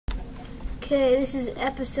Okay, this is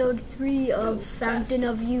episode 3 of Fountain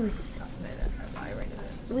of Youth.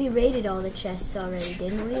 We rated all the chests already,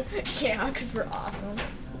 didn't we? Yeah, because we're awesome.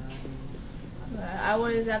 I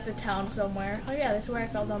was at the town somewhere. Oh yeah, this is where I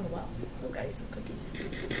fell down the well. Oh, gotta eat some cookies.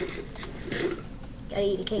 Gotta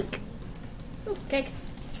eat a cake. Ooh, cake.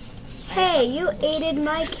 Hey, you ate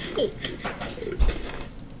my cake.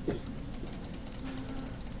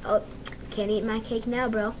 Oh, can't eat my cake now,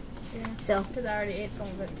 bro. Yeah. So. Because I already ate some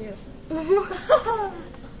of it too. I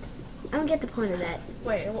don't get the point of that.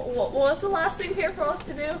 Wait, what was the last thing here for us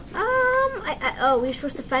to do? Oh, we were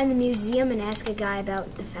supposed to find the museum and ask a guy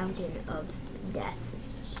about the Fountain of Death.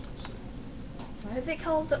 Why is it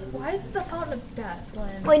called the? Why is it the Fountain of Death?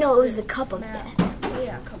 When wait, no, it was the Cup of Death. Oh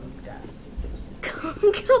yeah, Cup of Death.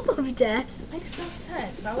 Cup of Death. Makes no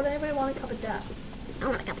sense. Why would anybody want a cup of death? I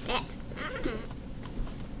want a cup of death.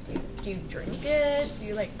 Do you drink it? Do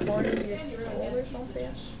you like pour it into your soul or something?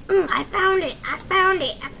 I found it. I found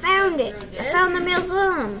it. I found it. I found the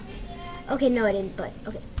museum. Okay, no, I didn't, but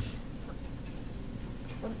okay.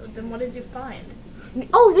 Then what did you find?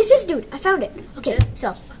 Oh, this is dude. I found it. Okay,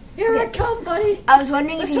 so here I come, buddy. I was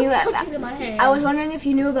wondering if you knew. Cookies in my hand. I was wondering if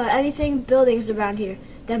you knew about anything buildings around here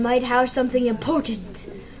that might house something important.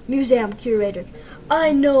 Museum curator.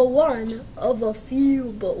 I know one of a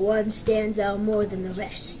few, but one stands out more than the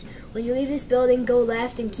rest. When you leave this building, go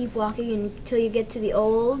left and keep walking until you get to the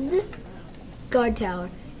old guard tower.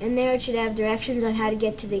 And there it should have directions on how to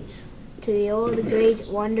get to the old great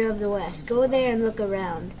wonder of the West. Go there and look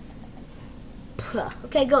around.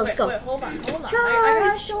 Okay, go. Let's go. Wait, hold on. I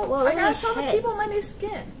gotta show the people my new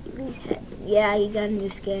skin. These heads. Yeah, you got a new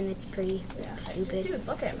skin. It's pretty stupid. Dude,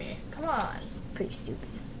 look at me. Come on. Pretty stupid.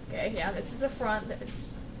 Okay, yeah, this is the front.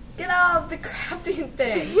 Get out of the crafting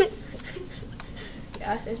thing.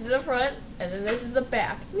 Yeah, this is the front, and then this is the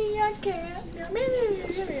back.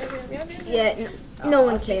 Yeah, no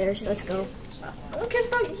one cares. Let's go. No one cares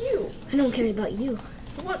about you. I don't care about you.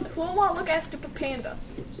 Who want to look at stupid panda?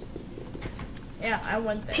 Yeah, I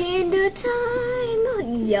want that. Panda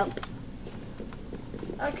time. Yup.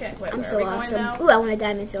 Okay, wait. I'm where so are we awesome. going now? Ooh, I want a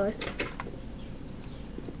diamond sword.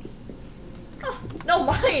 Oh, no,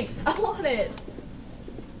 mine. I want it.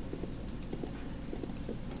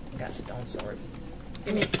 Got a stone sword.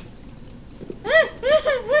 Give me.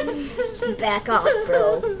 Back off,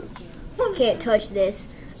 bro. Can't touch this.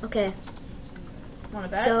 Okay. Want a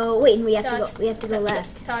bet? So wait, we have Touch. to go. We have to go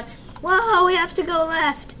left. Touch. Whoa, we have to go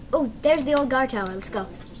left. Oh, there's the old guard tower. Let's go.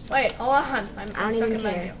 Wait, hold on. I'm I don't stuck even in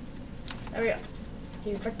my care. view. There we go.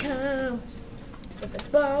 Here I come with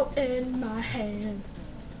a bow in my hand.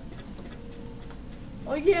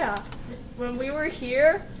 Oh yeah, when we were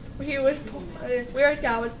here, Weird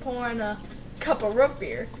Guy was pouring a cup of root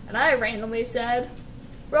beer, and I randomly said,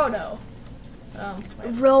 "Roto."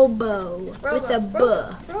 Robo with a B.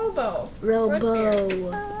 Robo. Robo Root beer.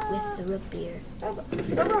 with the root beer.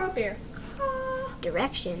 Robo root beer.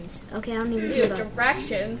 Directions. Okay, I don't even Ew, care about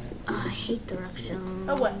directions. Oh, I hate directions.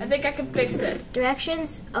 Oh what? I think I can fix this.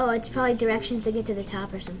 Directions? Oh, it's probably directions to get to the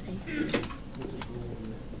top or something.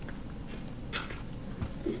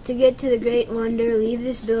 To get to the Great Wonder, leave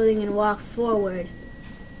this building and walk forward.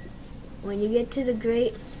 When you get to the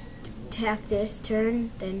Great Cactus,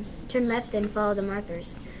 turn left and follow the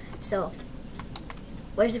markers. So,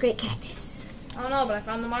 where's the Great Cactus? I don't know, but I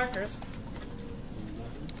found the markers.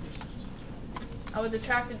 I was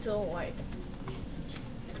attracted to the light.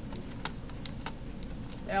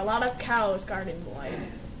 There are a lot of cows guarding the light.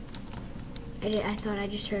 I thought I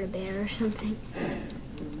just heard a bear or something.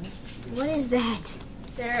 What is that?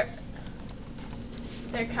 They're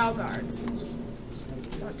cow guards.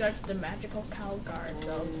 Don't judge the magical cow guards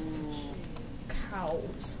of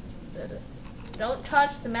cows. Don't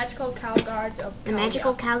touch the magical cow guards of cow. The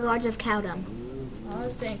magical cow guards of cowdom. I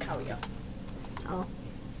was saying cowya. Oh.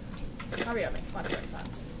 Cowya makes much more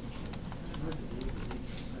sense.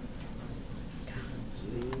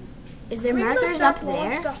 Is there markers up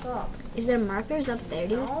there? Stuff up. Is there markers up there,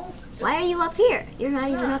 dude? No, Why are you up here? You're not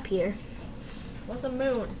even up here. What's a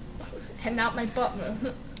moon? And not my butt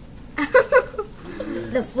moon.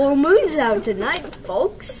 The full moon's out tonight,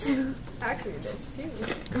 folks. Actually, there's two.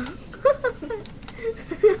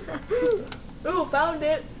 Ooh, found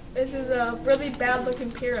it. This is a really bad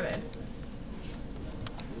looking pyramid.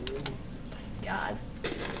 God.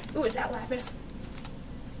 Ooh, is that lapis?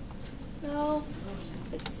 No.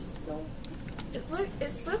 It's stone. It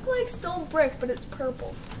looked like stone brick, but it's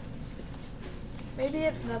purple. Maybe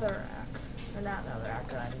it's netherrack. Or not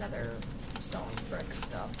netherrack, nether stone brick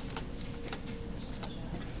stuff.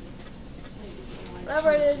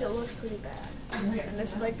 Whatever it is, it looks pretty bad. And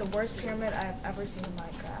this is like the worst pyramid I've ever seen in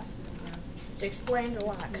Minecraft. which explains a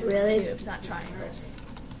lot. Cause Really? it's cubes, not triangles.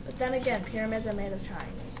 But then again, pyramids are made of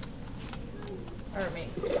triangles.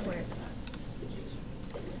 Or squares.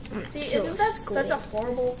 See, isn't that such a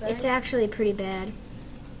horrible thing? It's actually pretty bad.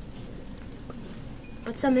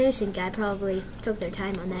 But some innocent guy probably took their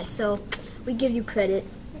time on that, so we give you credit.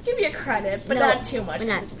 We give you credit, but No, not too much.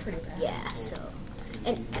 not- It's pretty bad. Yeah, so.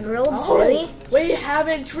 And emeralds, Oh, really? we have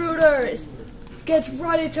intruders! Get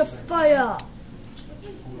ready to fire!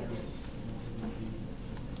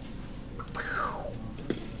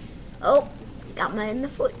 Oh, got mine in the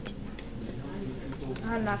foot.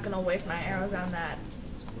 I'm not gonna waste my arrows on that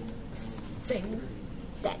thing.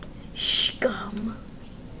 That scum.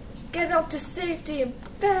 Get up to safety and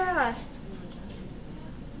fast!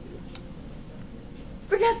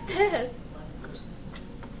 Forget this!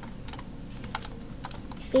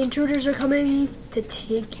 The intruders are coming to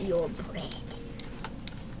take your bread.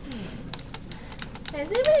 Hey,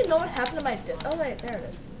 does anybody know what happened to my oh wait, there it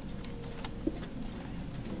is.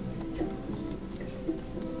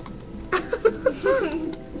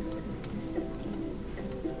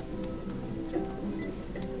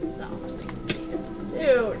 No, I was thinking pants.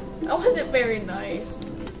 Dude, that wasn't very nice.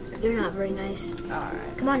 You're not very nice.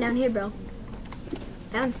 Alright. Come on down here, bro.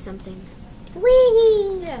 Found something.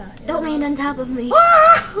 Whee! Yeah. Don't land on top of me.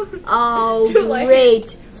 Ah! Oh, Too late.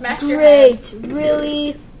 great. Smashed your head. Great.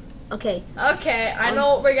 Really? Okay, Okay, I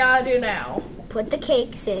know what we gotta do now. put the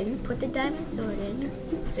cakes in. Put the diamond sword in.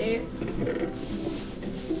 See?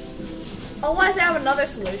 Otherwise, I have another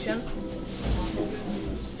solution.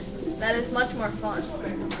 That is much more fun.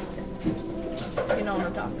 If you know what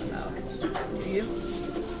I'm talking about. Do you?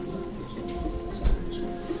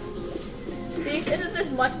 See? Isn't this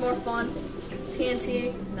much more fun?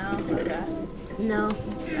 TNT? No? Okay. No.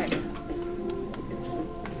 Right.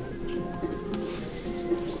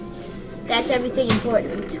 That's everything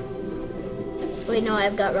important. Wait, no,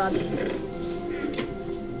 I've got raw beef.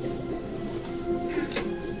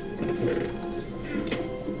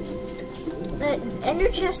 The ender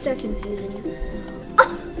chests are confusing.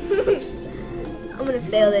 I'm gonna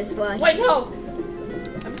fail this one. Wait, no!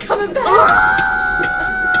 I'm coming back!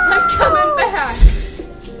 I'm coming back!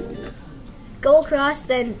 Go across,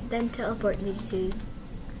 then teleport me to.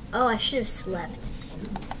 Oh, I should have slept.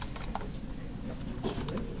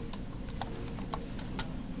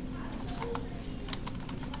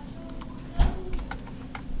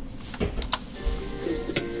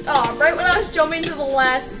 Oh, right when I was jumping to the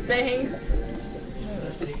last thing,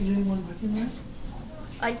 Taking anyone with you, man?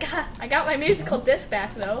 I got my musical disc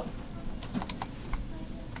back though.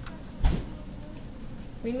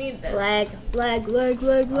 We need this. Lag. Alright,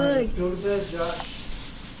 let's go to bed, Josh.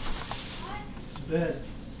 Bed.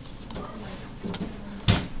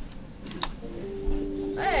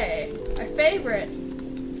 Hey, my favorite.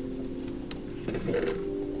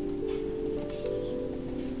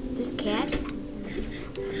 Just cat?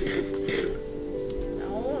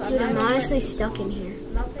 No, I'm Dude, not I'm even honestly stuck in here.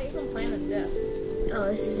 I'm not even playing the disc. Oh,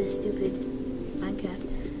 this is a stupid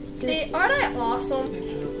Minecraft. Dude. See, aren't I awesome? Think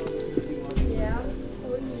you know if it's gonna be one? Yeah.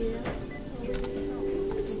 Oh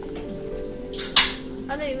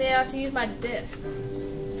yeah. I didn't even have to use my disc.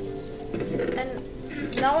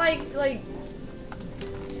 And now I like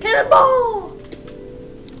cannonball!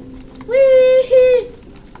 Whee!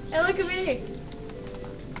 Hey, look at me!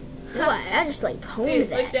 No, I just like pwned Dude,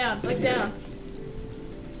 that. look down, look down.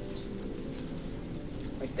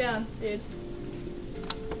 Look down, dude.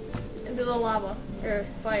 Into the lava. Or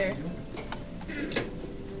fire.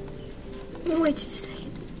 Wait just a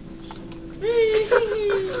second.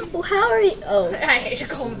 Whee! Well, how are you? Oh, I hate to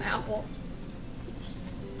call him Apple.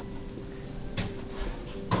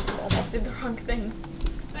 Almost did the wrong thing.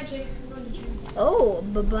 Hi, Jake. I'm going to June's. oh,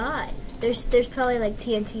 bye-bye. There's probably like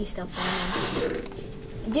TNT stuff down there.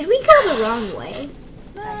 Did we go the wrong way?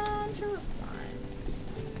 No, I'm sure we're fine.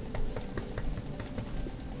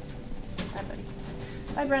 Hi, buddy.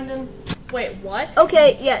 Hi, Brendan. Wait, what?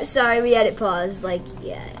 Okay, yeah, sorry, we had it paused. Like,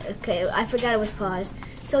 yeah, okay, I forgot it was paused.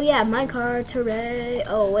 So yeah, my car, hooray.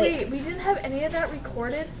 Oh, wait. Wait, we didn't have any of that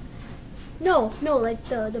recorded? No, like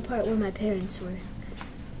the part where my parents were.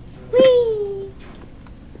 Whee!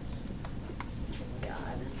 God.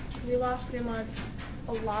 We lost pretty much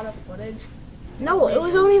a lot of footage. No, it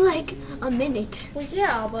was only like a minute. Well,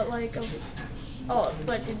 yeah, but like... oh,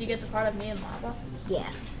 but did you get the part of me in lava? Yeah.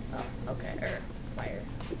 Oh, okay. Or fire.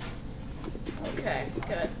 Okay,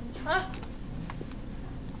 good. Huh?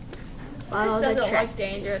 Follow This the doesn't track. look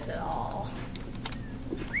dangerous at all.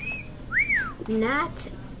 Not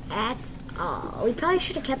at all. We probably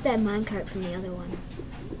should have kept that minecart from the other one.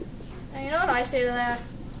 And you know what I say to that?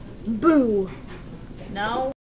 Boo! No.